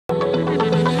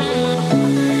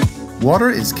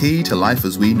Water is key to life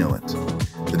as we know it.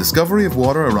 The discovery of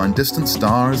water around distant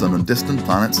stars and on distant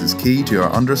planets is key to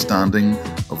our understanding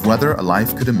of whether a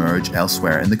life could emerge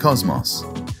elsewhere in the cosmos.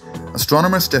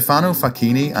 Astronomer Stefano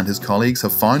Facchini and his colleagues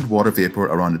have found water vapour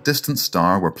around a distant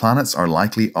star where planets are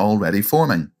likely already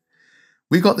forming.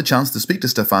 We got the chance to speak to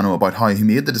Stefano about how he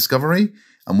made the discovery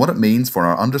and what it means for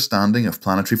our understanding of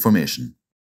planetary formation.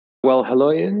 Well,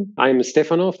 hello, Ian. I'm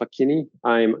Stefano Facchini.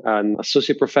 I'm an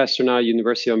associate professor now at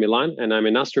University of Milan, and I'm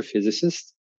an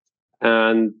astrophysicist.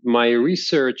 And my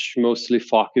research mostly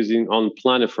focusing on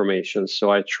planet formation.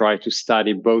 So I try to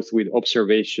study both with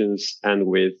observations and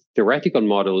with theoretical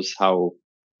models how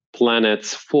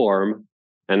planets form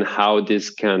and how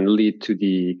this can lead to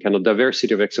the kind of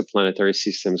diversity of exoplanetary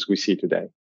systems we see today.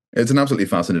 It's an absolutely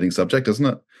fascinating subject, isn't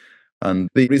it? And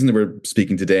the reason that we're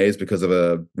speaking today is because of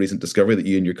a recent discovery that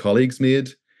you and your colleagues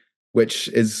made, which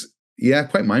is,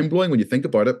 quite mind-blowing when you think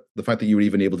about it, the fact that you were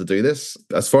even able to do this.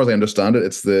 As far as I understand it,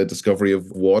 it's the discovery of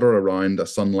water around a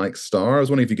sun-like star. I was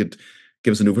wondering if you could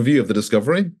give us an overview of the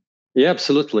discovery. Yeah,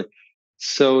 absolutely.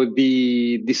 So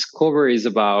the discovery is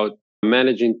about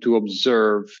managing to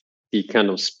observe the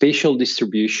kind of spatial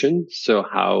distribution, so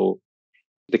how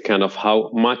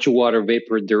much water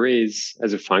vapor there is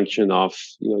as a function of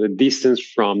the distance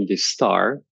from the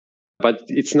star. But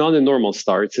it's not a normal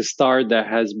star. It's a star that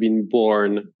has been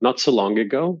born not so long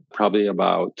ago, probably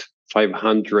about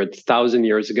 500,000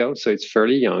 years ago. So it's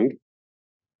fairly young.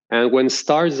 And when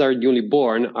stars are newly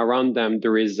born, around them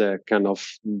there is a kind of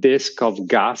disk of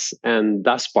gas and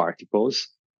dust particles.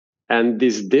 And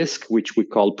this disk, which we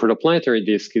call protoplanetary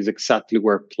disk, is exactly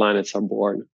where planets are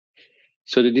born.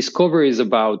 So the discovery is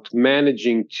about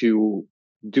managing to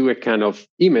do a kind of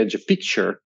image, a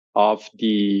picture of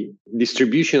the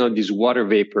distribution of this water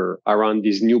vapor around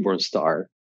this newborn star.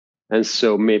 And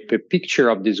so make a picture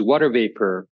of this water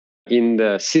vapor in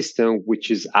the system,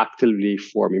 which is actively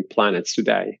forming planets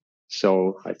today.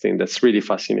 So I think that's really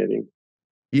fascinating.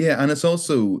 Yeah, and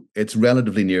it's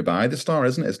relatively nearby the star,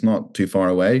 isn't it? It's not too far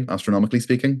away, astronomically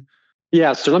speaking.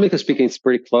 Yeah, astronomically speaking, it's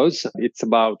pretty close. It's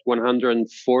about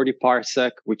 140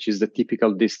 parsec, which is the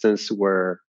typical distance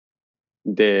where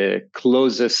the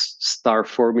closest star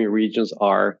forming regions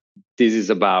are. This is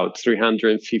about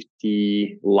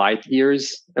 350 light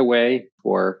years away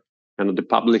for kind of the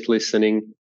public listening.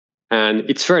 And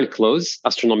it's very close,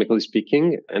 astronomically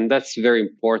speaking. And that's very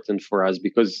important for us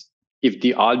because if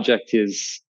the object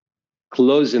is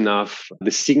close enough,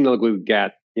 the signal we'll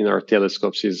get in our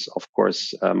telescopes is, of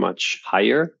course, much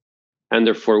higher. And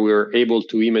therefore, we were able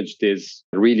to image this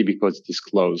really because it is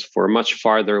close. For much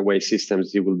farther away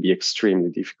systems, it will be extremely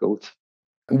difficult.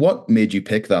 What made you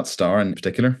pick that star in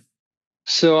particular?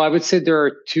 So I would say there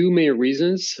are two main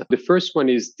reasons. The first one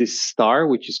is this star,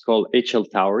 which is called HL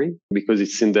Tauri, because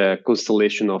it's in the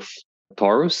constellation of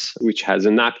Taurus, which has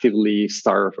an actively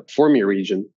star forming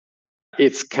region.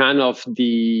 It's kind of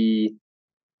the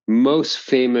most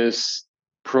famous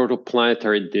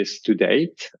protoplanetary disk to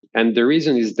date. And the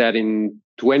reason is that in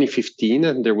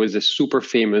 2015, there was a super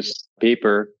famous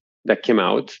paper that came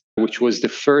out, which was the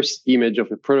first image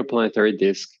of a protoplanetary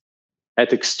disk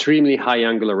at extremely high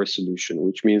angular resolution,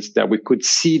 which means that we could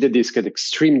see the disk at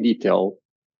extreme detail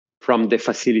from the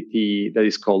facility that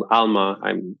is called ALMA.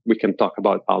 We can talk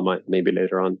about ALMA maybe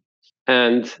later on.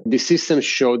 And the system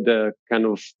showed the kind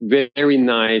of very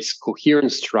nice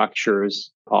coherent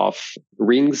structures of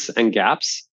rings and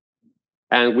gaps.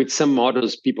 And with some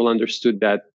models, people understood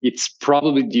that it's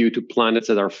probably due to planets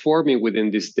that are forming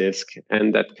within this disk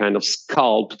and that kind of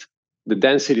sculpt the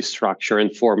density structure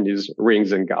and form these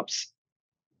rings and gaps.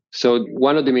 So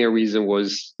one of the main reasons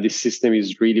was this system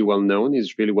is really well known,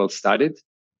 is really well studied.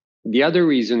 The other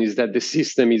reason is that the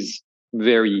system is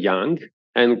very young.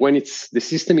 And when the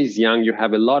system is young, you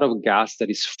have a lot of gas that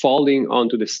is falling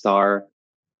onto the star.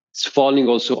 It's falling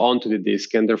also onto the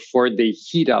disk, and therefore they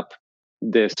heat up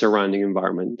the surrounding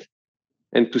environment.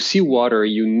 And to see water,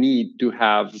 you need to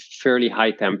have fairly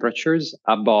high temperatures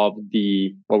above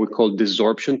what we call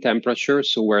desorption temperature.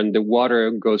 So when the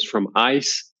water goes from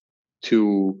ice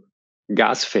to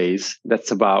gas phase,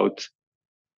 that's about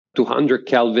 200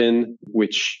 Kelvin,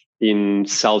 which in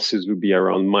Celsius would be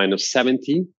around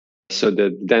 -70. So the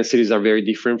densities are very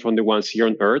different from the ones here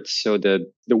on Earth. So the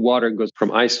water goes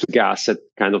from ice to gas at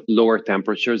kind of lower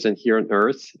temperatures than here on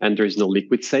Earth, and there is no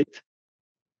liquid state.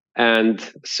 And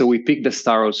so we picked the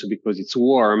star also because it's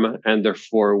warm, and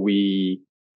therefore we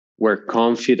were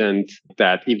confident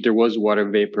that if there was water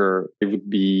vapor, it would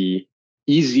be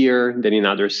easier than in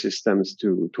other systems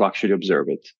to actually observe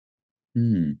it.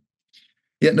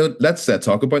 Yeah, no, let's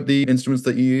talk about the instruments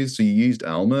that you used. So you used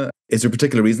ALMA. Is there a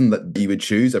particular reason that you would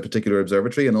choose a particular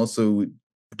observatory? And also,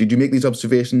 did you make these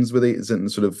observations with is it in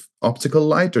sort of optical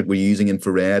light, or were you using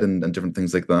infrared and different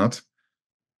things like that?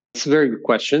 It's a very good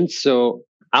question. So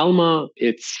ALMA,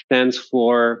 it stands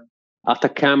for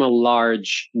Atacama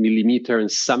Large Millimeter and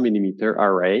Submillimeter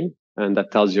Array. And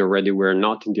that tells you already we're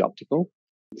not in the optical.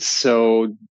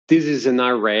 So this is an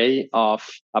array of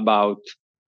about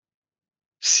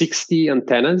 60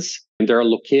 antennas. And they're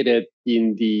located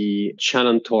in the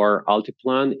Chanantor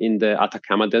Altiplano in the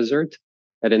Atacama Desert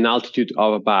at an altitude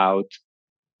of about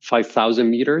 5,000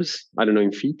 meters. I don't know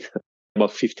in feet,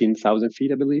 about 15,000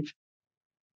 feet, I believe.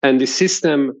 And the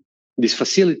system, this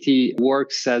facility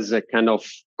works as a kind of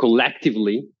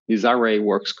collectively, this array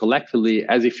works collectively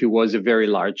as if it was a very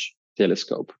large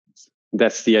telescope.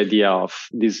 That's the idea of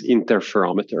this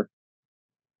interferometer.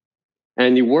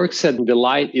 And it works that the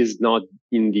light is not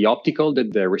in the optical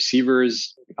that the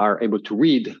receivers are able to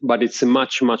read, but it's a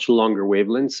much, much longer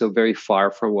wavelength, so very far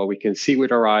from what we can see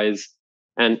with our eyes.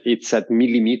 And it's at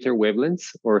millimeter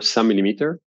wavelengths or some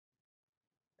millimeter.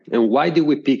 And why do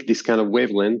we pick this kind of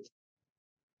wavelength?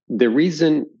 The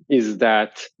reason is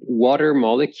that water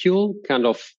molecule kind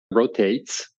of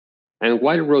rotates, and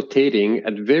while rotating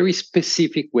at very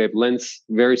specific wavelengths,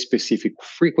 very specific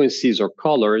frequencies or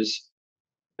colors,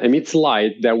 emits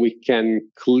light that we can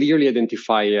clearly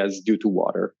identify as due to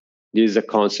water. This is a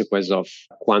consequence of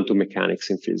quantum mechanics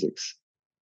in physics.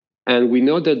 And we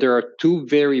know that there are two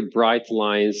very bright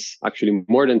lines, actually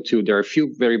more than two, there are a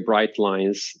few very bright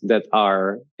lines that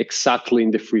are exactly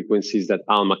in the frequencies that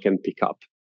ALMA can pick up.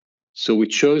 So we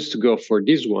chose to go for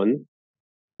this one.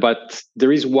 But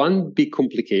there is one big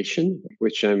complication,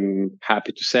 which I'm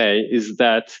happy to say, is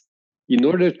that in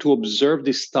order to observe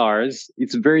the stars,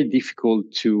 it's very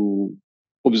difficult to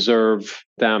observe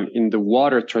them in the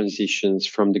water transitions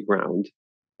from the ground.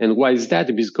 And why is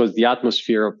that? Because the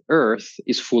atmosphere of Earth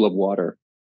is full of water.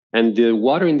 And the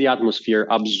water in the atmosphere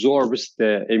absorbs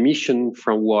the emission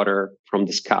from water from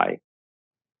the sky.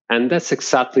 And that's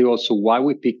exactly also why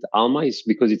we picked ALMA, is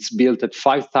because it's built at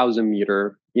 5,000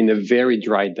 meters in a very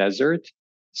dry desert.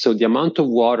 So the amount of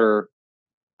water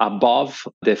above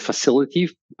the facility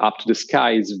up to the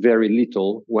sky is very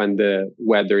little when the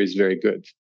weather is very good.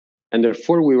 And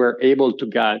therefore, we were able to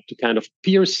kind of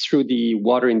pierce through the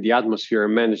water in the atmosphere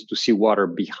and manage to see water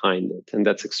behind it. And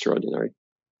that's extraordinary.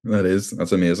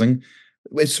 That's amazing.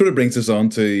 It sort of brings us on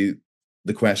to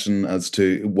the question as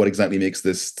to what exactly makes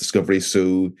this discovery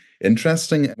so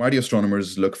interesting. Why do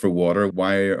astronomers look for water?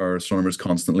 Why are astronomers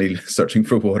constantly searching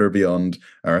for water beyond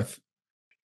Earth?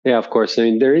 Yeah, of course. I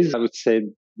mean, there is, I would say,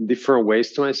 different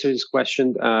ways to answer this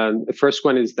question. The first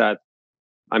one is that,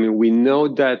 I mean, we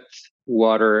know that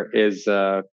water is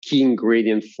a key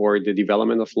ingredient for the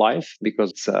development of life because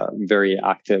it's a very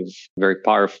active, very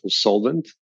powerful solvent.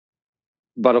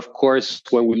 But of course,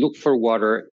 when we look for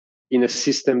water in a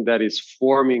system that is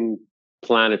forming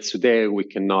planets today, we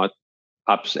cannot,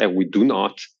 and we do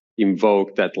not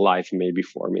invoke that life may be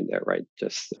forming there, right?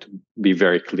 Just to be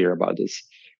very clear about this.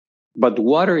 But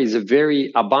water is a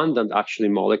very abundant, actually,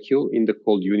 molecule in the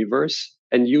cold universe.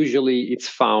 And usually it's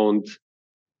found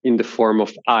in the form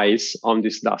of ice on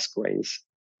these dust grains.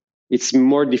 It's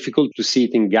more difficult to see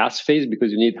it in gas phase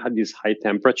because you need these high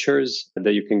temperatures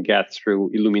that you can get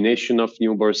through illumination of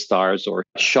newborn stars or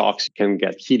shocks. You can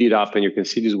get heated up and you can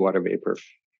see this water vapor.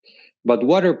 But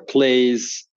water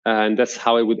plays, and that's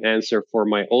how I would answer for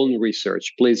my own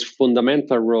research, plays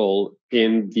fundamental role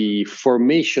in the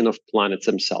formation of planets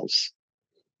themselves.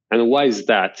 And why is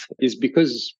that? Is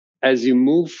because as you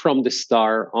move from the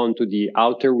star onto the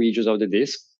outer regions of the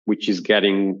disk, which is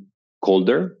getting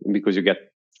colder because you get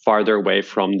farther away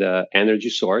from the energy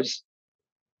source,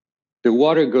 the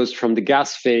water goes from the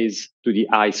gas phase to the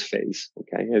ice phase,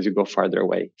 okay, as you go farther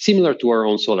away. Similar to our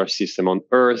own solar system. On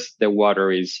Earth, the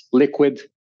water is liquid,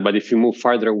 but if you move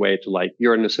farther away to like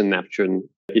Uranus and Neptune,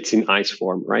 it's in ice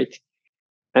form, right?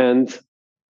 And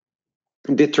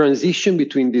the transition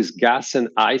between these gas and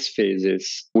ice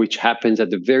phases, which happens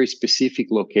at a very specific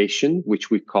location,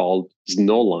 which we call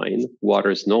snow line,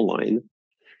 water snow line,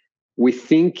 we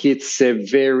think it's a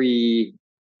very,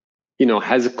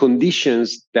 has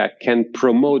conditions that can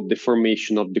promote the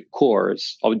formation of the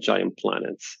cores of giant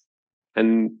planets.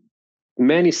 And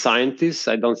many scientists,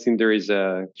 I don't think there is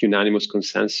a unanimous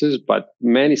consensus, but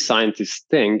many scientists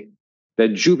think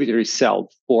that Jupiter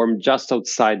itself formed just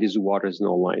outside this water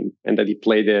snow line and that it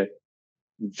played a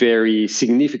very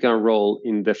significant role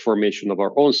in the formation of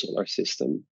our own solar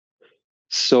system.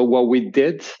 So what we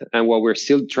did and what we're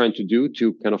still trying to do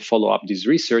to kind of follow up this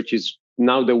research is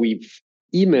now that we've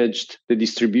imaged the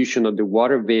distribution of the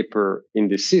water vapor in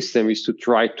the system is to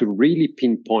try to really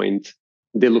pinpoint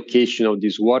the location of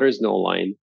this water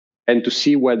snowline and to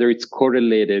see whether it's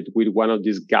correlated with one of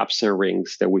these gaps and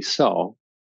rings that we saw,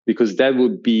 because that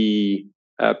would be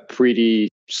a pretty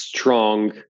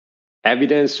strong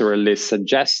evidence, or at least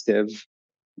suggestive,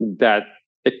 that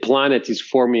a planet is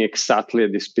forming exactly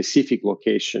at the specific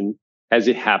location as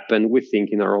it happened, we think,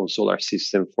 in our own solar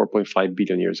system 4.5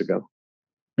 billion years ago.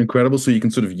 Incredible. So you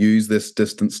can sort of use this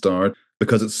distant star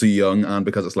because it's so young and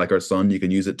because it's like our sun, you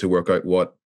can use it to work out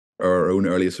what our own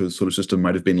earliest solar system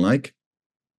might have been like.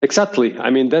 Exactly.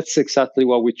 I mean, that's exactly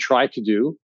what we try to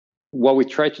do. What we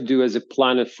try to do as a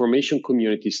planet formation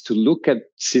community is to look at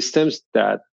systems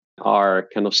that are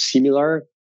kind of similar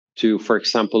to, for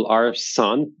example, our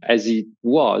sun as it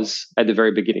was at the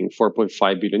very beginning,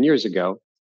 4.5 billion years ago,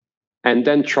 and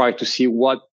then try to see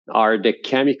what are the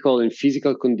chemical and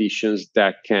physical conditions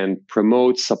that can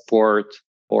promote, support,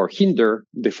 or hinder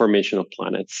the formation of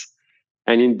planets.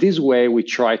 And in this way, we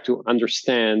try to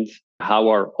understand how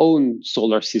our own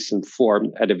solar system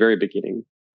formed at the very beginning.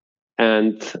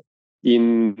 And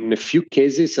in a few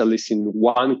cases, at least in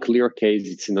one clear case,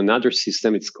 it's in another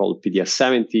system, it's called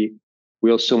PDS-70.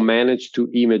 We also managed to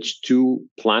image two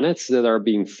planets that are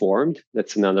being formed.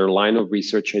 That's another line of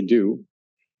research I do.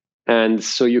 And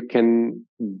so you can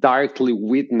directly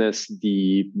witness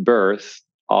the birth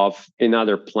of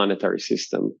another planetary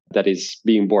system that is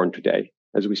being born today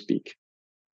as we speak.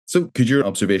 So could your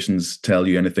observations tell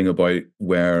you anything about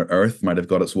where Earth might have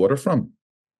got its water from?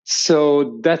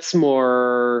 So that's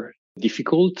more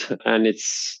difficult. And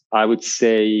it's, I would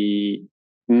say,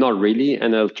 not really.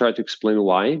 And I'll try to explain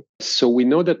why. So we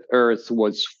know that Earth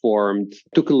was formed,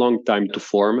 took a long time to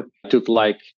form, it took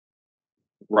like,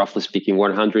 roughly speaking,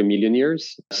 100 million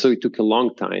years. So it took a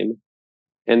long time.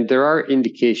 And there are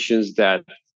indications that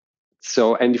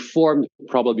and it formed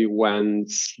probably when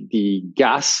the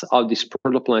gas of this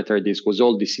protoplanetary disk was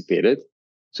all dissipated.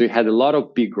 So you had a lot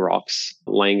of big rocks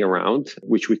lying around,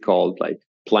 which we called like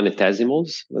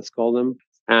planetesimals, let's call them.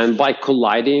 And by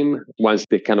colliding, once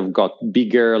they kind of got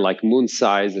bigger, like moon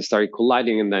size, they started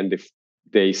colliding, and then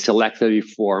they selectively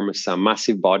form some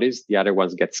massive bodies. The other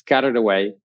ones get scattered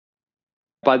away.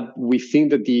 But we think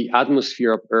that the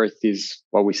atmosphere of Earth is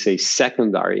what we say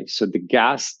secondary. So the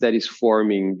gas that is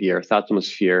forming the Earth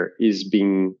atmosphere is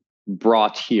being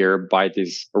brought here by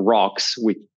these rocks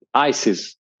with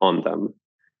ices on them.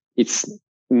 It's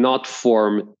not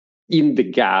formed in the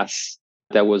gas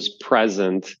that was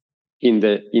present in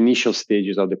the initial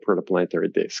stages of the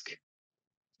protoplanetary disk.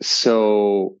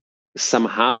 So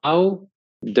somehow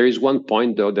there is one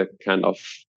point, though, that kind of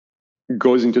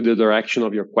goes into the direction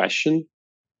of your question,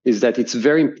 is that it's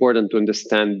very important to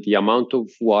understand the amount of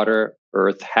water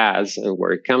Earth has and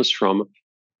where it comes from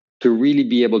to really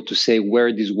be able to say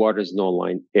where this water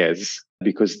snowline is,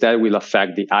 because that will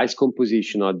affect the ice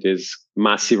composition of these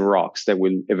massive rocks that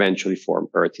will eventually form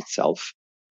Earth itself.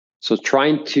 So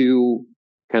trying to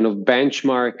kind of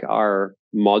benchmark our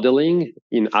modeling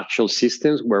in actual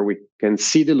systems where we can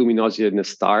see the luminosity in a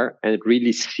star and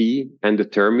really see and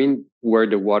determine where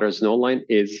the water snowline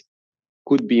is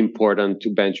could be important to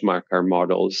benchmark our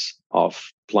models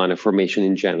of planet formation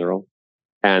in general,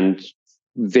 and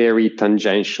very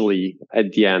tangentially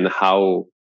at the end how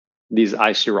these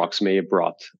icy rocks may have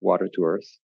brought water to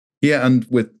Earth. Yeah, and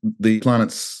with the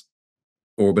planets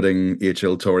orbiting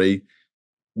HL Tauri,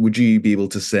 would you be able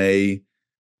to say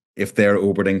if they're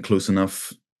orbiting close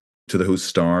enough to the host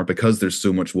star, because there's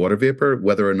so much water vapor,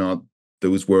 whether or not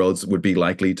those worlds would be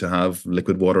likely to have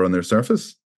liquid water on their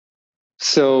surface?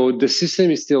 So the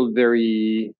system is still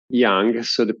very young.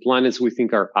 So the planets we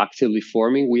think are actively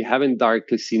forming. We haven't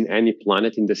directly seen any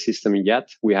planet in the system yet.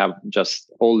 We have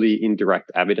just only indirect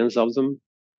evidence of them.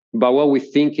 But what we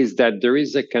think is that there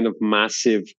is a kind of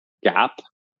massive gap.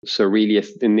 So really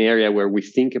an area where we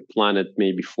think a planet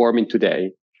may be forming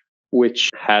today, which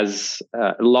has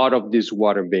a lot of this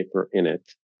water vapor in it.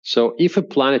 So if a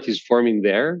planet is forming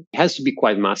there, it has to be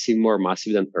quite massive, more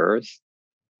massive than Earth.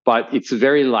 But it's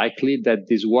very likely that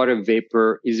this water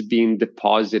vapor is being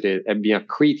deposited and being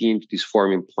accreting into this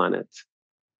forming planet.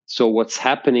 So what's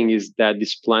happening is that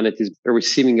this planet is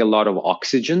receiving a lot of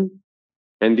oxygen,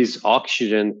 and this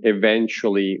oxygen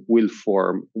eventually will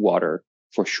form water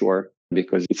for sure,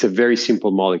 because it's a very simple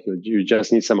molecule. You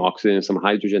just need some oxygen and some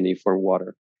hydrogen, and you form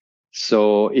water.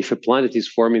 So if a planet is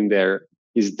forming there,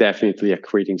 it's definitely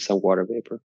accreting some water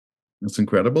vapor. That's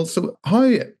incredible. So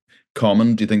how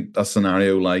common do you think a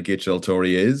scenario like HL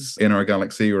Tauri is in our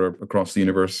galaxy or across the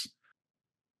universe?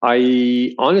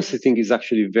 I honestly think it's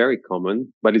actually very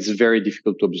common, but it's very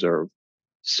difficult to observe.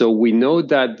 So we know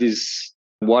that this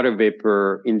water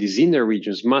vapor in these inner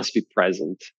regions must be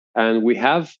present. And we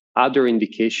have other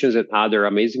indications and other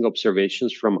amazing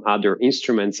observations from other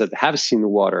instruments that have seen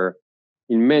water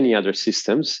in many other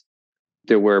systems.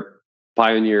 There were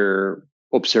pioneer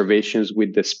observations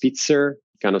with the Spitzer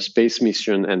kind of space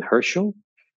mission and Herschel.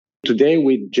 Today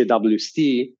with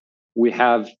JWST, we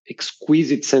have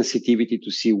exquisite sensitivity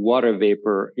to see water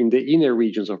vapor in the inner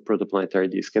regions of protoplanetary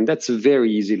disk, and that's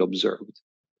very easily observed.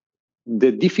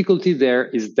 The difficulty there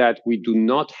is that we do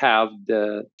not have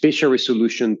the spatial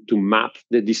resolution to map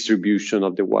the distribution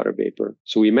of the water vapor.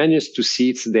 So we managed to see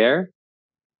it's there.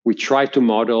 We try to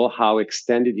model how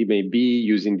extended it may be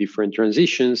using different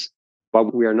transitions,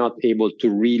 but we are not able to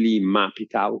really map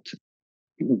it out.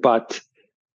 But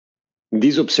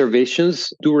these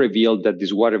observations do reveal that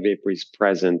this water vapor is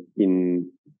present in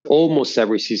almost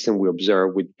every system we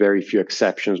observe, with very few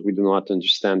exceptions we do not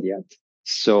understand yet.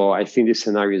 So I think this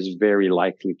scenario is very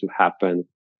likely to happen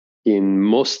in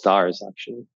most stars,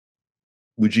 actually.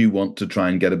 Would you want to try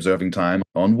and get observing time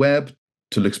on Webb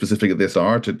to look specifically at this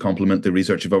star to complement the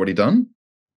research you've already done?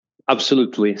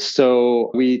 Absolutely.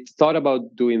 So we thought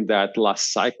about doing that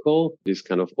last cycle, this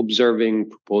kind of observing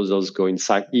proposals going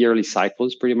yearly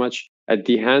cycles pretty much. At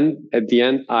the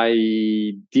end,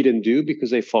 I didn't do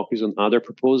because I focused on other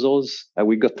proposals.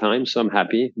 We got time, so I'm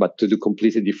happy, but to do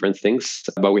completely different things.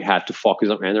 But we had to focus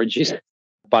on energies.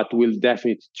 But we'll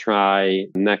definitely try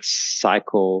next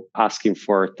cycle asking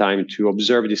for time to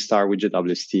observe the star with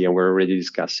JWST, and we're already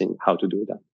discussing how to do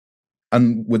that.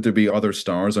 And would there be other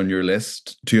stars on your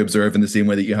list to observe in the same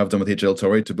way that you have done with HL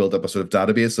Tauri to build up a sort of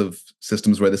database of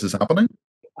systems where this is happening?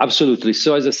 Absolutely.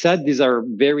 So as I said, these are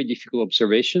very difficult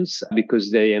observations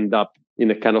because they end up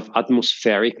in a kind of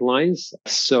atmospheric lines.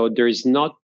 So there is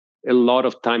not a lot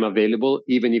of time available,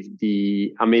 even if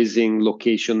the amazing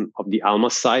location of the ALMA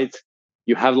site,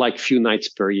 you have like few nights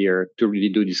per year to really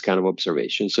do this kind of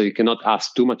observation. So you cannot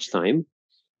ask too much time.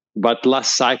 But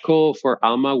last cycle for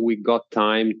ALMA, we got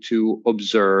time to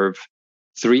observe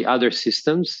 3 other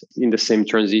systems in the same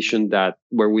transition that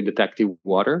where we detected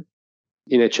water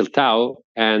in HL Tau.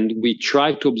 And we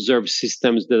try to observe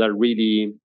systems that are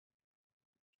really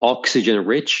oxygen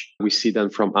rich. We see them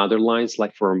from other lines,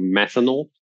 like from methanol.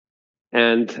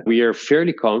 And we are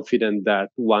fairly confident that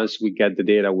once we get the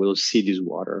data, we'll see this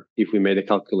water if we made the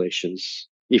calculations.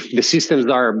 If the systems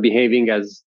are behaving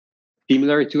as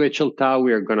similar to HL Tau,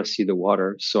 we are going to see the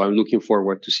water. So I'm looking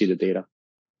forward to see the data.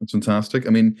 That's fantastic. I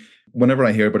mean, whenever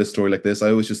I hear about a story like this, I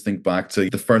always just think back to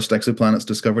the first exoplanets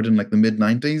discovered in like the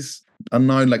mid-90s. And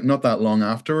now, like not that long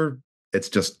after, it's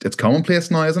commonplace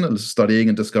now, isn't it? Studying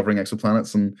and discovering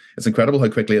exoplanets. And it's incredible how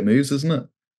quickly it moves, isn't it?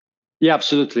 Yeah,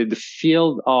 absolutely. The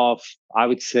field of, I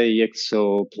would say,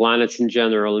 exoplanets in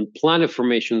general and planet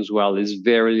formation as well is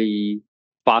very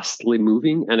fastly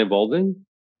moving and evolving.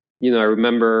 You know, I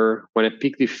remember when I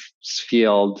picked this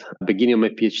field, beginning of my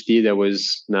PhD, that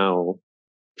was now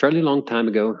fairly long time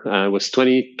ago. It was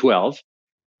 2012.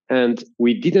 And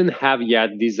we didn't have yet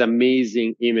these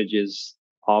amazing images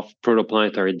of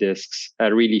protoplanetary disks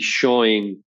really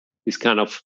showing this kind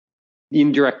of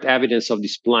indirect evidence of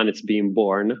these planets being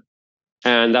born.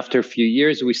 And after a few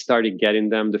years, we started getting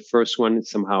them. The first one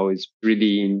somehow is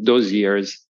really in those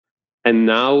years. And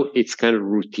now it's kind of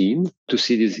routine to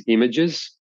see these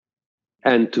images.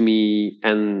 And to me,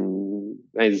 and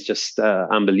it's just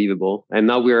unbelievable. And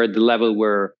now we're at the level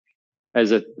where,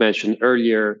 as I mentioned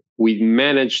earlier, we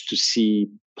managed to see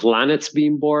planets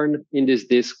being born in this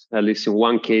disk. At least in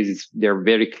one case, they're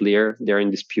very clear, they're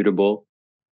indisputable.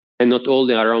 And not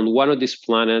only around one of these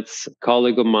planets, a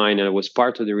colleague of mine, and I was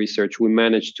part of the research, we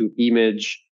managed to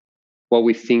image what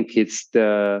we think is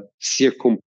the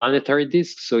circumplanetary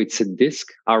disk. So it's a disk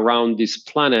around this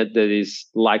planet that is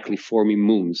likely forming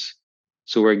moons.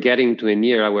 So we're getting to an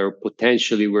era where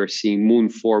potentially we're seeing moon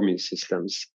forming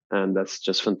systems. And that's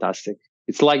just fantastic.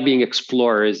 It's like being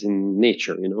explorers in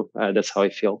nature, you know, that's how I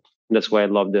feel. And that's why I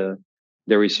love the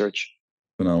research.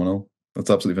 Phenomenal. That's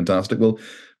absolutely fantastic. Well,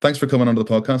 thanks for coming onto the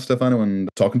podcast, Stefano, and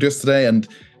talking to us today. And,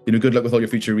 you know, good luck with all your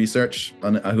future research.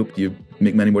 And I hope you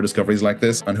make many more discoveries like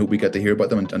this and hope we get to hear about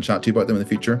them and chat to you about them in the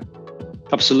future.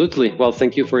 Absolutely. Well,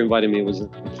 thank you for inviting me. It was a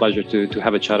pleasure to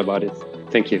have a chat about it.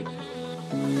 Thank you.